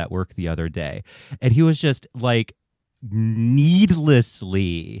when I was at work the other day. And he was just like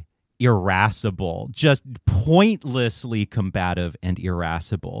needlessly irascible, just pointlessly combative and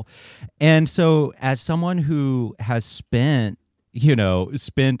irascible. And so as someone who has spent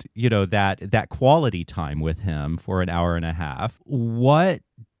that quality time with him for an hour and a half, what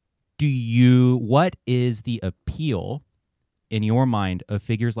is the appeal in your mind of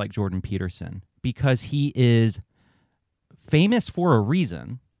figures like Jordan Peterson? Because he is famous for a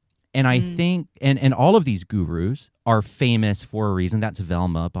reason. And I think, and all of these gurus are famous for a reason. That's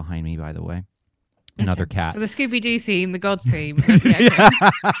Velma behind me, by the way. Another cat. So the Scooby-Doo theme, the God theme.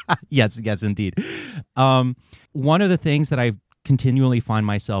 Yes, indeed. One of the things that I continually find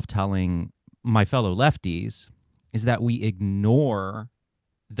myself telling my fellow lefties is that we ignore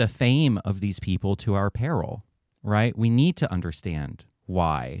the fame of these people to our peril, right? We need to understand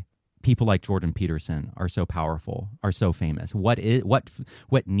why people like Jordan Peterson are so powerful, are so famous. What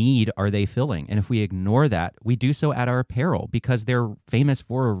need are they filling? And if we ignore that, we do so at our peril because they're famous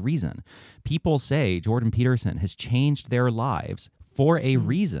for a reason. People say Jordan Peterson has changed their lives for a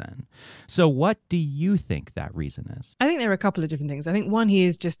reason. So what do you think that reason is? I think there are a couple of different things. I think one, he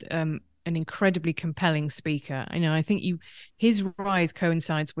is just an incredibly compelling speaker. I think his rise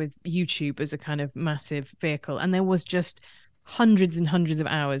coincides with YouTube as a kind of massive vehicle. And there was just hundreds and hundreds of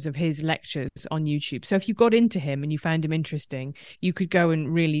hours of his lectures on YouTube. So if you got into him and you found him interesting, you could go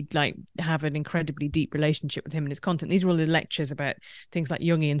and really like have an incredibly deep relationship with him and his content. These were all the lectures about things like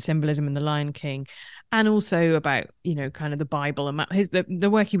Jungian symbolism and the Lion King, and also about, kind of the Bible and the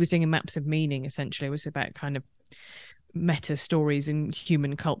work he was doing in Maps of Meaning essentially was about kind of meta stories in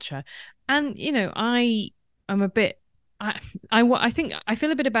human culture. And, I'm a bit, I think I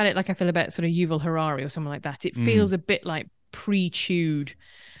feel a bit about it like I feel about sort of Yuval Harari or someone like that. It feels a bit like pre-chewed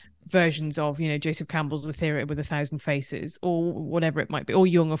versions of, Joseph Campbell's The Theory with 1,000 Faces or whatever it might be, or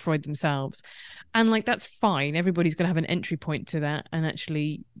Jung or Freud themselves. And like, that's fine. Everybody's going to have an entry point to that. And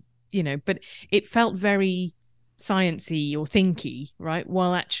actually, but it felt very sciencey or thinky, right,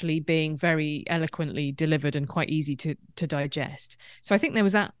 while actually being very eloquently delivered and quite easy to digest. So I think there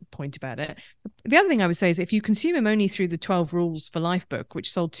was that point about it. The other thing I would say is if you consume him only through the 12 Rules for Life book,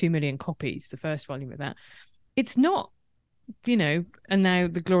 which sold 2 million copies, the first volume of that, it's not, and now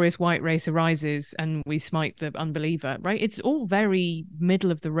the glorious white race arises and we smite the unbeliever, right? It's all very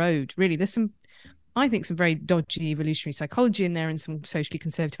middle of the road, really. There's I think some very dodgy evolutionary psychology in there and some socially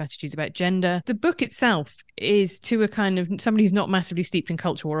conservative attitudes about gender. The book itself is to a kind of somebody who's not massively steeped in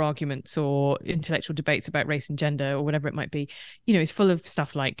cultural war arguments or intellectual debates about race and gender or whatever it might be. It's full of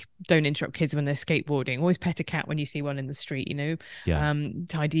stuff like don't interrupt kids when they're skateboarding, always pet a cat when you see one in the street,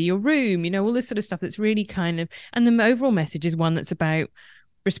 tidy your room, all this sort of stuff that's really kind of, and the overall message is one that's about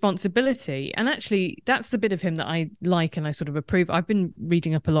responsibility. And actually that's the bit of him that I like and I sort of approve. I've been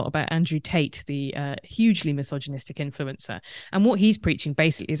reading up a lot about Andrew Tate, the hugely misogynistic influencer, and what he's preaching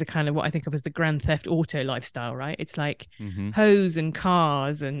basically is a kind of what I think of as the Grand Theft Auto lifestyle, right? It's like hoes and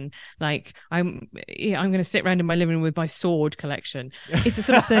cars and like I'm going to sit around in my living room with my sword collection. It's a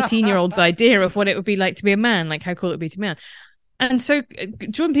sort of 13-year-old's idea of what it would be like to be a man, like how cool it would be to be a man. And so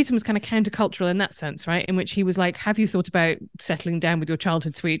Jordan Peterson was kind of countercultural in that sense, right? In which he was like, have you thought about settling down with your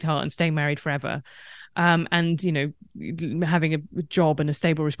childhood sweetheart and staying married forever? And, having a job and a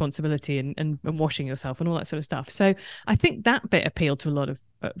stable responsibility and washing yourself and all that sort of stuff. So I think that bit appealed to a lot of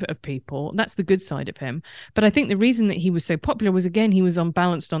people. That's the good side of him. But I think the reason that he was so popular was, again, he was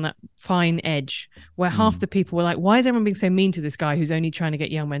unbalanced on that fine edge where half the people were like, why is everyone being so mean to this guy who's only trying to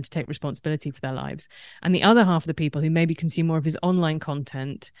get young men to take responsibility for their lives? And the other half of the people who maybe consume more of his online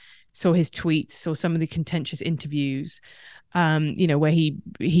content, saw his tweets, saw some of the contentious interviews, where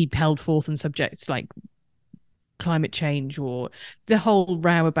he held forth on subjects like climate change, or the whole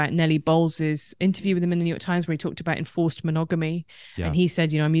row about Nellie Bowles's interview with him in the New York Times where he talked about enforced monogamy. Yeah. And he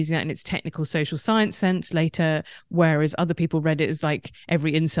said, I'm using that in its technical social science sense later, whereas other people read it as like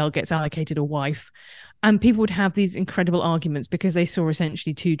every incel gets allocated a wife. And people would have these incredible arguments because they saw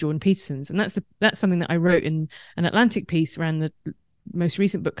essentially two Jordan Petersons. And that's something that I wrote in an Atlantic piece around the most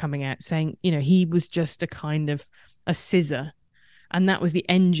recent book coming out, saying, he was just a kind of a scissor. And that was the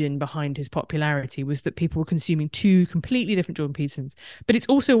engine behind his popularity, was that people were consuming two completely different Jordan Petersons. But it's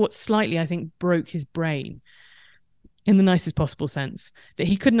also what slightly, I think, broke his brain in the nicest possible sense, that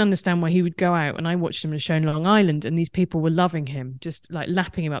he couldn't understand why he would go out. And I watched him in a show in Long Island and these people were loving him, just like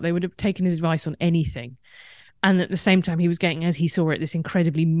lapping him up. They would have taken his advice on anything. And at the same time, he was getting, as he saw it, this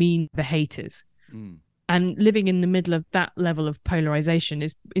incredibly mean the haters. And living in the middle of that level of polarization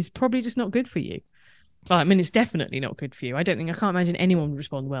is probably just not good for you. Well, I mean, it's definitely not good for you. I can't imagine anyone would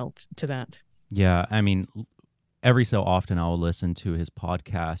respond well to that. Yeah, I mean, every so often I'll listen to his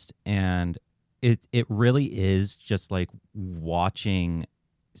podcast, and it really is just like watching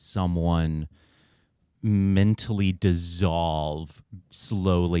someone mentally dissolve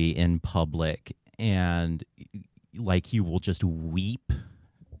slowly in public, and like you will just weep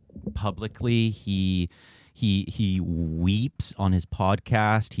publicly. He weeps on his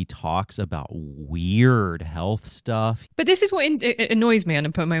podcast. He talks about weird health stuff. But this is what annoys me on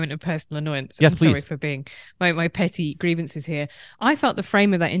a moment of personal annoyance. Yes, please. Sorry for being my petty grievances here. I felt the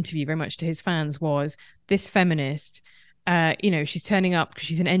frame of that interview very much to his fans was this feminist. She's turning up because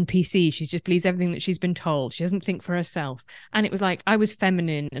she's an NPC. She just believes everything that she's been told. She doesn't think for herself. And it was like, I was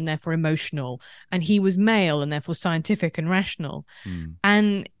feminine and therefore emotional, and he was male and therefore scientific and rational.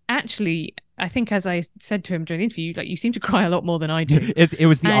 And actually, I think, as I said to him during the interview, like, you seem to cry a lot more than I do. It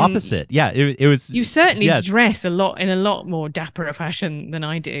was the opposite. Yeah, it was. You certainly dress in a lot more dapper a fashion than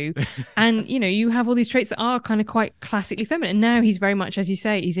I do, and you have all these traits that are kind of quite classically feminine. And now he's very much, as you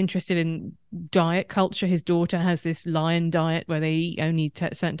say, he's interested in diet culture. His daughter has this lion diet where they eat only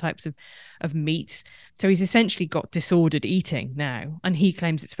certain types of meats. So he's essentially got disordered eating now, and he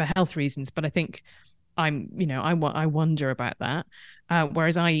claims it's for health reasons. But I think I wonder about that.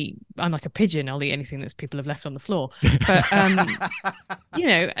 Whereas I'm like a pigeon. I'll eat anything that people have left on the floor. But,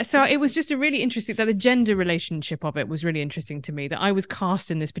 so it was just a really interesting, that the gender relationship of it was really interesting to me, that I was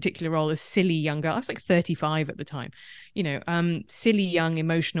cast in this particular role as silly young girl. I was like 35 at the time, silly young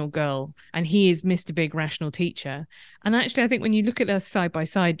emotional girl. And he is Mr. Big rational teacher. And actually, I think when you look at us side by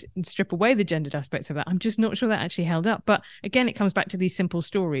side and strip away the gendered aspects of that, I'm just not sure that actually held up. But again, it comes back to these simple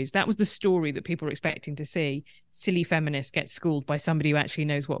stories. That was the story that people were expecting to see. Silly feminists get schooled by somebody who actually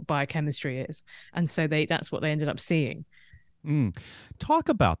knows what biochemistry is. And so that's what they ended up seeing. Talk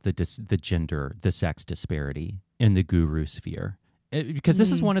about the sex disparity in the guru sphere. Because this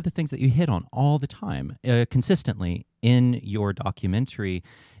is one of the things that you hit on all the time, consistently in your documentary,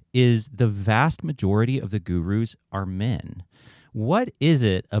 is the vast majority of the gurus are men. What is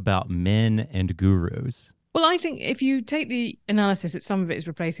it about men and gurus? Well, I think if you take the analysis that some of it is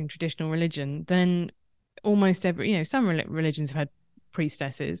replacing traditional religion, then almost every, some religions have had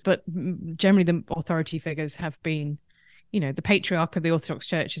priestesses, but generally the authority figures have been, the patriarch of the Orthodox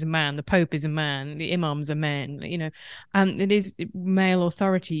Church is a man, the Pope is a man, the imams are men, it is male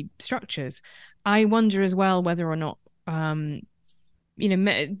authority structures. I wonder as well whether or not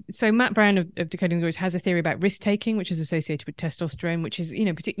so Matt Brown of Decoding the Gurus has a theory about risk taking, which is associated with testosterone, which is,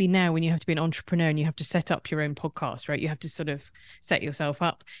 particularly now when you have to be an entrepreneur and you have to set up your own podcast, right? You have to sort of set yourself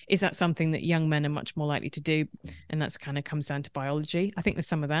up. Is that something that young men are much more likely to do? And that's kind of comes down to biology. I think there's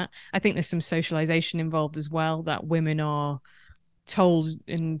some of that. I think there's some socialization involved as well, that women are told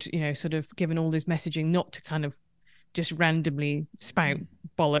and, sort of given all this messaging not to kind of just randomly spout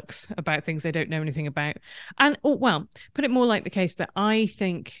bollocks about things they don't know anything about. And put it more like the case that I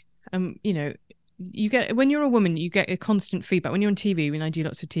think you get, when you're a woman, you get a constant feedback when you're on TV. When I do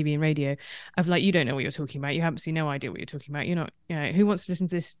lots of TV and radio, of like, you don't know what you're talking about, you have absolutely no idea what you're talking about, you're not, who wants to listen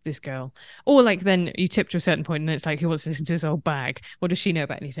to this girl? Or like, then you tip to a certain point and it's like, who wants to listen to this old bag? What does she know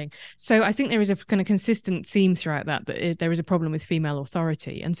about anything? So I think there is a kind of consistent theme throughout that there is a problem with female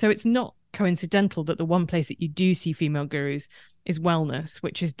authority. And so it's not coincidental that the one place that you do see female gurus is wellness,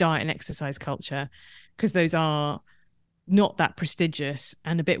 which is diet and exercise culture, because those are not that prestigious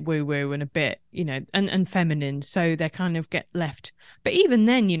and a bit woo-woo and a bit, and feminine. So they kind of get left. But even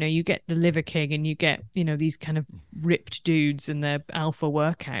then, you get the Liver King and you get, these kind of ripped dudes and their alpha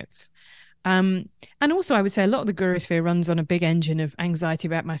workouts. And also I would say a lot of the guru sphere runs on a big engine of anxiety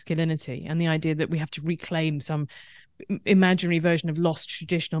about masculinity and the idea that we have to reclaim some imaginary version of lost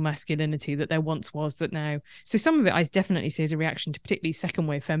traditional masculinity that there once was, that now. So some of it I definitely see as a reaction to particularly second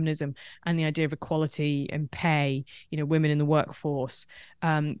wave feminism and the idea of equality and pay, women in the workforce,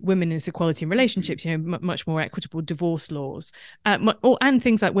 women's equality in relationships, much more equitable divorce laws, and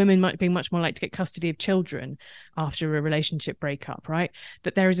things like women might be much more likely to get custody of children after a relationship breakup, right?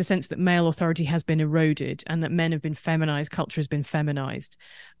 That there is a sense that male authority has been eroded and that men have been feminized, culture has been feminized.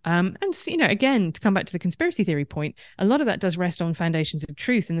 And again, to come back to the conspiracy theory point, a lot of that does rest on foundations of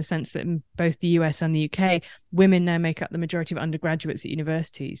truth, in the sense that in both the US and the UK, women now make up the majority of undergraduates at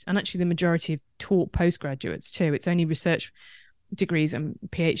universities, and actually the majority of taught postgraduates too. It's only research degrees and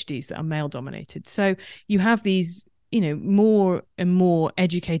PhDs that are male dominated. So you have these, more and more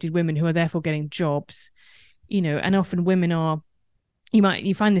educated women who are therefore getting jobs, and often women are,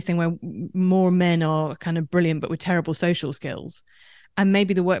 you find this thing where more men are kind of brilliant but with terrible social skills. And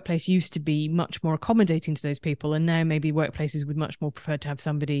maybe the workplace used to be much more accommodating to those people, and now maybe workplaces would much more prefer to have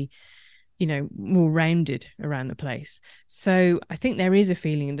somebody, more rounded around the place. So I think there is a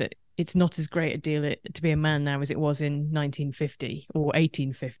feeling that it's not as great a deal to be a man now as it was in 1950 or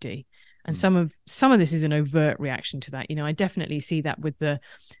 1850. And some of this is an overt reaction to that. I definitely see that with the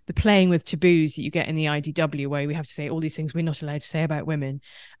playing with taboos that you get in the IDW, where we have to say all these things we're not allowed to say about women.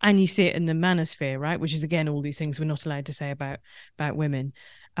 And you see it in the manosphere, right? Which is, again, all these things we're not allowed to say about women.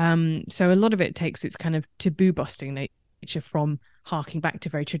 So a lot of it takes its kind of taboo busting nature from harking back to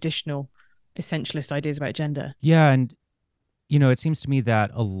very traditional essentialist ideas about gender. Yeah. And, it seems to me that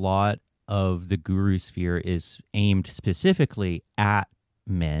a lot of the guru sphere is aimed specifically at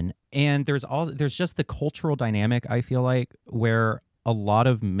men. And there's just the cultural dynamic, I feel like, where a lot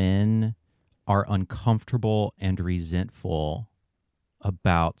of men are uncomfortable and resentful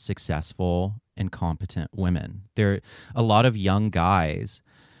about successful and competent women. A lot of young guys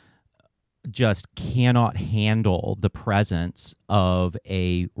just cannot handle the presence of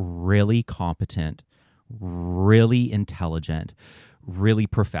a really competent, really intelligent, really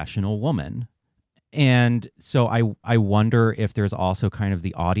professional woman. And so I wonder if there's also kind of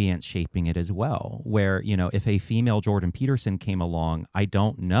the audience shaping it as well, where, if a female Jordan Peterson came along, I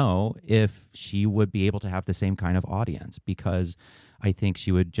don't know if she would be able to have the same kind of audience, because I think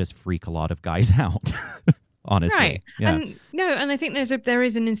she would just freak a lot of guys out. Honestly. Right. Yeah. And I think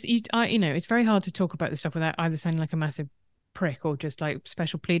it's very hard to talk about this stuff without either sounding like a massive prick or just like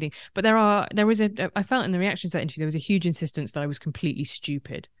special pleading. But I felt in the reactions to that interview, there was a huge insistence that I was completely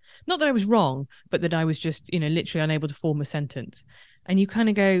stupid. Not that I was wrong, but that I was just, literally unable to form a sentence. And you kind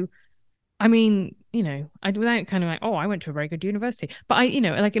of go, I mean, without kind of like, oh, I went to a very good university. But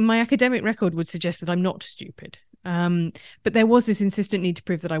like in my academic record would suggest that I'm not stupid. But there was this insistent need to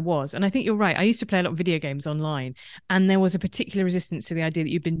prove that I was. And I think you're right. I used to play a lot of video games online, and there was a particular resistance to the idea that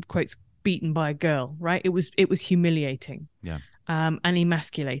you've been, quotes, beaten by a girl, right? It was humiliating. Yeah. And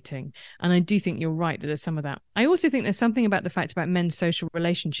emasculating. And I do think you're right that there's some of that. I also think there's something about the fact about men's social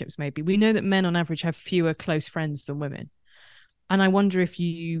relationships, maybe. We know that men on average have fewer close friends than women. And I wonder if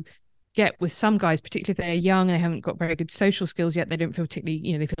you get with some guys, particularly if they're young, they haven't got very good social skills yet, they don't feel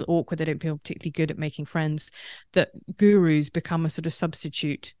particularly, they feel awkward, they don't feel particularly good at making friends, that gurus become a sort of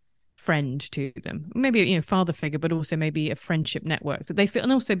substitute friend to them, maybe father figure, but also maybe a friendship network that they feel.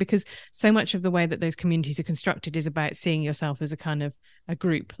 And also because so much of the way that those communities are constructed is about seeing yourself as a kind of a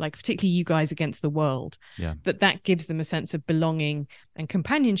group, like particularly you guys against the world, that gives them a sense of belonging and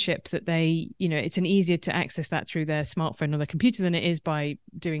companionship, that they, it's an easier to access that through their smartphone or their computer than it is by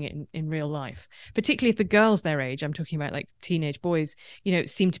doing it in real life, particularly if the girls their age, I'm talking about like teenage boys,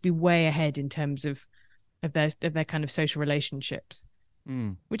 seem to be way ahead in terms of their kind of social relationships.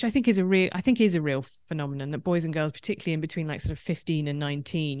 Which I think is a real phenomenon, that boys and girls, particularly in between like sort of 15 and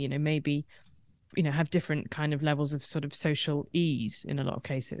 19, maybe, have different kind of levels of sort of social ease in a lot of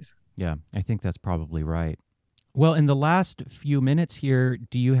cases. Yeah, I think that's probably right. Well, in the last few minutes here,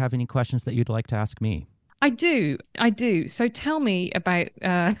 do you have any questions that you'd like to ask me? I do. So tell me about,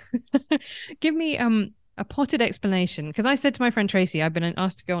 give me a potted explanation, because I said to my friend Tracy, I've been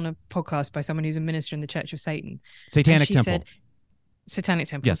asked to go on a podcast by someone who's a minister in the Church of Satan. Satanic Temple. Satanic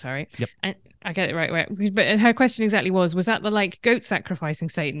Temple, yes. Sorry. Yep. And I get it right. But her question exactly was that the like goat sacrificing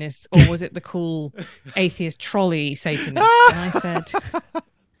Satanists, or was it the cool atheist trolley Satanists? And I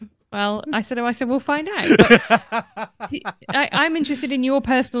said, we'll find out. But I'm interested in your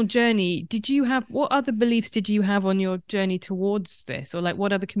personal journey. What other beliefs did you have on your journey towards this? Or like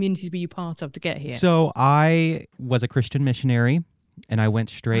what other communities were you part of to get here? So I was a Christian missionary, and I went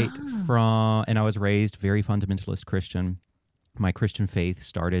straight and I was raised very fundamentalist Christian. My Christian faith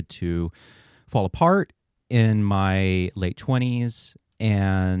started to fall apart in my late 20s,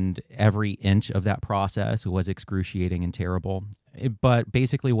 and every inch of that process was excruciating and terrible. But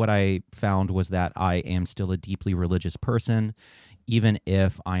basically what I found was that I am still a deeply religious person, even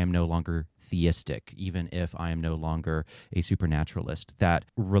if I am no longer theistic, even if I am no longer a supernaturalist. That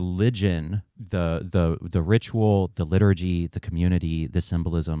religion, the ritual, the liturgy, the community, the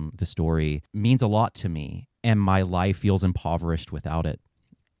symbolism, the story means a lot to me, and my life feels impoverished without it.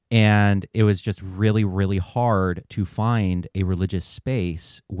 And it was just really, really hard to find a religious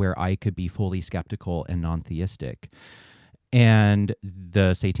space where I could be fully skeptical and non-theistic. And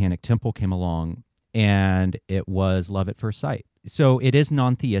the Satanic Temple came along, and it was love at first sight. So it is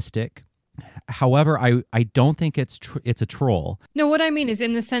non-theistic. However, I don't think it's a troll. No, what I mean is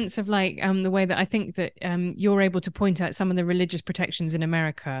in the sense of like the way that I think that you're able to point out some of the religious protections in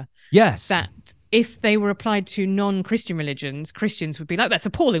America. Yes. That if they were applied to non-Christian religions, Christians would be like, that's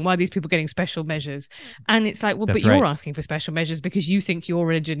appalling. Why are these people getting special measures? And it's like, well, That's but right. You're asking for special measures because you think your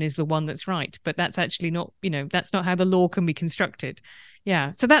religion is the one that's right. But that's actually not, that's not how the law can be constructed.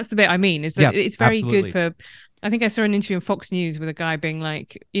 Yeah. So that's the bit I mean, is that it's very absolutely. good for... I think I saw an interview on Fox News with a guy being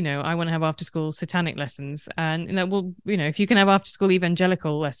like, I want to have after school satanic lessons. And, if you can have after school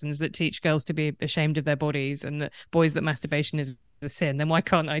evangelical lessons that teach girls to be ashamed of their bodies and that boys that masturbation is a sin, then why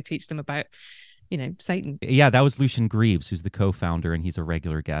can't I teach them about, Satan? Yeah, that was Lucian Greaves, who's the co-founder, and he's a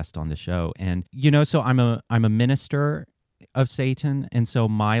regular guest on the show. And, so I'm a minister of Satan. And so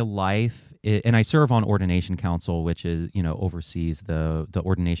my life, and I serve on Ordination Council, which is, oversees the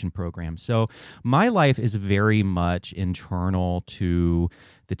ordination program. So my life is very much internal to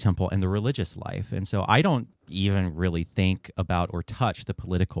the temple and the religious life. And so I don't even really think about or touch the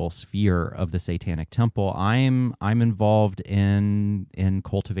political sphere of the Satanic Temple. I'm involved in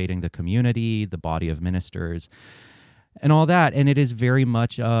cultivating the community, the body of ministers, and all that. And it is very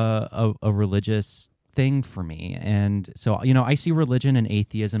much a religious thing for me. And so, I see religion and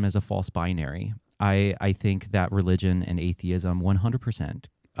atheism as a false binary. I think that religion and atheism 100%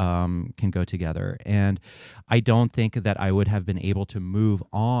 can go together. And I don't think that I would have been able to move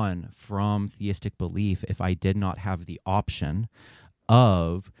on from theistic belief if I did not have the option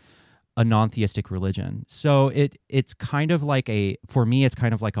of a non-theistic religion. So it's kind of like for me, it's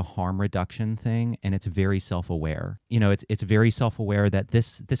kind of like a harm reduction thing, and it's very self-aware. It's very self-aware that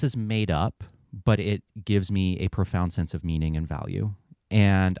this is made up, but it gives me a profound sense of meaning and value.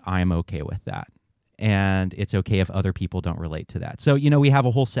 And I'm okay with that. And it's okay if other people don't relate to that. So, we have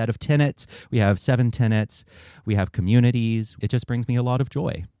a whole set of tenets. We have 7 tenets. We have communities. It just brings me a lot of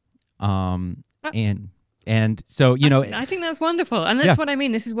joy. And so, I think that's wonderful. And that's what I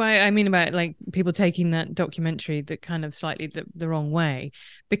mean. This is why I mean about like people taking that documentary that kind of slightly the wrong way,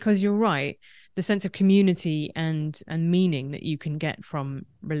 because you're right. The sense of community and meaning that you can get from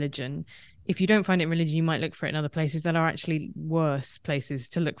religion, if you don't find it in religion, you might look for it in other places that are actually worse places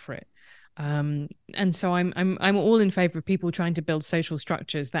to look for it. And so I'm all in favor of people trying to build social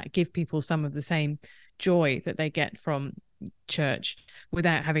structures that give people some of the same joy that they get from church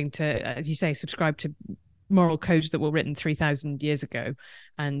without having to, as you say, subscribe to moral codes that were written 3,000 years ago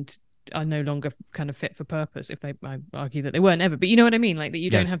and are no longer kind of fit for purpose. If I argue that they weren't ever, but you know what I mean? Like that you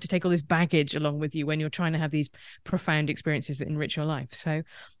don't have to take all this baggage along with you when you're trying to have these profound experiences that enrich your life. So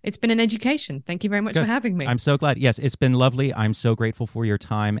it's been an education. Thank you very much for having me. I'm so glad. Yes, it's been lovely. I'm so grateful for your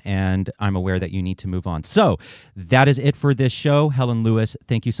time, and I'm aware that you need to move on. So that is it for this show. Helen Lewis,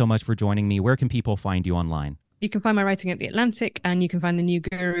 thank you so much for joining me. Where can people find you online? You can find my writing at The Atlantic, and you can find The New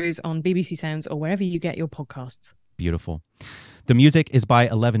Gurus on BBC Sounds or wherever you get your podcasts. Beautiful. The music is by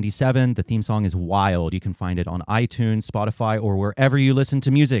 11D7. The theme song is Wild. You can find it on iTunes, Spotify, or wherever you listen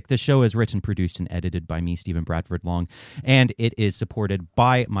to music. The show is written, produced, and edited by me, Stephen Bradford Long, and it is supported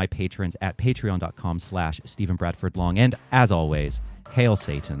by my patrons at patreon.com/Stephen Bradford Long. And as always, hail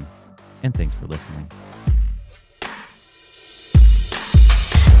Satan, and thanks for listening.